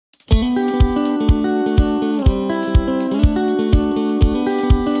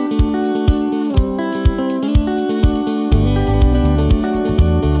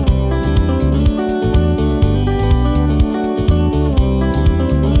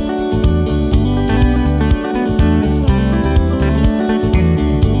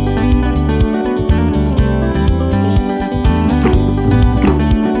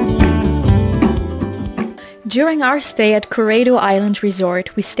During our stay at Kuredu Island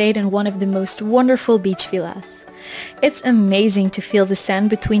Resort, we stayed in one of the most wonderful beach villas. It's amazing to feel the sand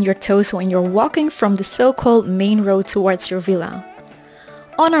between your toes when you're walking from the so-called main road towards your villa.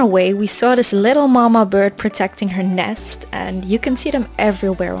 On our way, we saw this little mama bird protecting her nest, and you can see them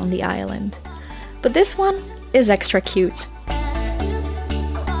everywhere on the island. But this one is extra cute.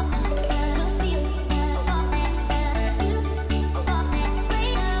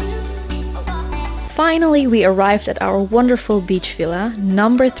 Finally, we arrived at our wonderful beach villa,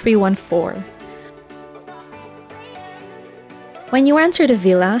 number 314. When you enter the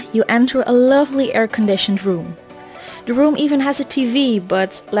villa, you enter a lovely air-conditioned room. The room even has a TV,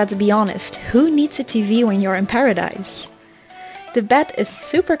 but let's be honest, who needs a TV when you're in paradise? The bed is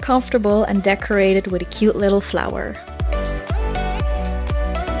super comfortable and decorated with a cute little flower.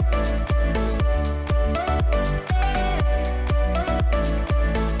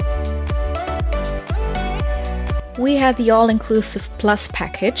 We had the all-inclusive Plus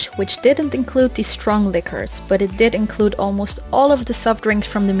package, which didn't include the strong liquors, but it did include almost all of the soft drinks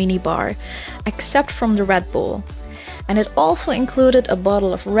from the minibar, except from the Red Bull. And it also included a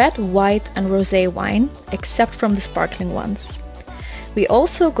bottle of red, white and rosé wine, except from the sparkling ones. We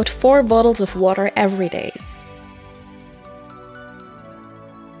also got 4 bottles of water every day.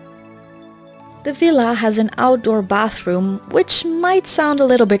 The villa has an outdoor bathroom, which might sound a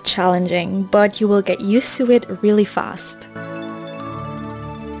little bit challenging, but you will get used to it really fast.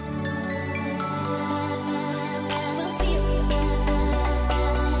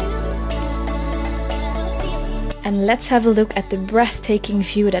 And let's have a look at the breathtaking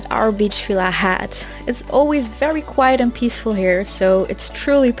view that our beach villa had. It's always very quiet and peaceful here, so it's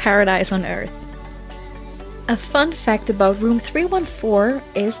truly paradise on earth. A fun fact about room 314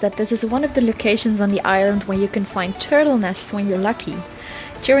 is that this is one of the locations on the island where you can find turtle nests when you're lucky.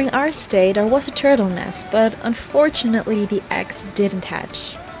 During our stay there was a turtle nest, but unfortunately the eggs didn't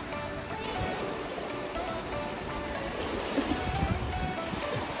hatch.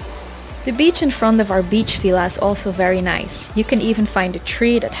 The beach in front of our beach villa is also very nice. You can even find a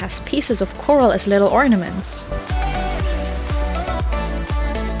tree that has pieces of coral as little ornaments.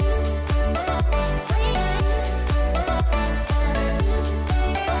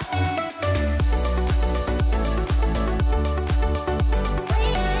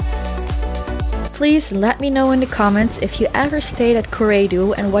 Please let me know in the comments if you ever stayed at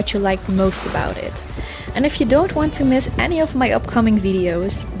Kuredu and what you liked most about it. And if you don't want to miss any of my upcoming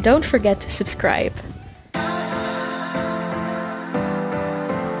videos, don't forget to subscribe.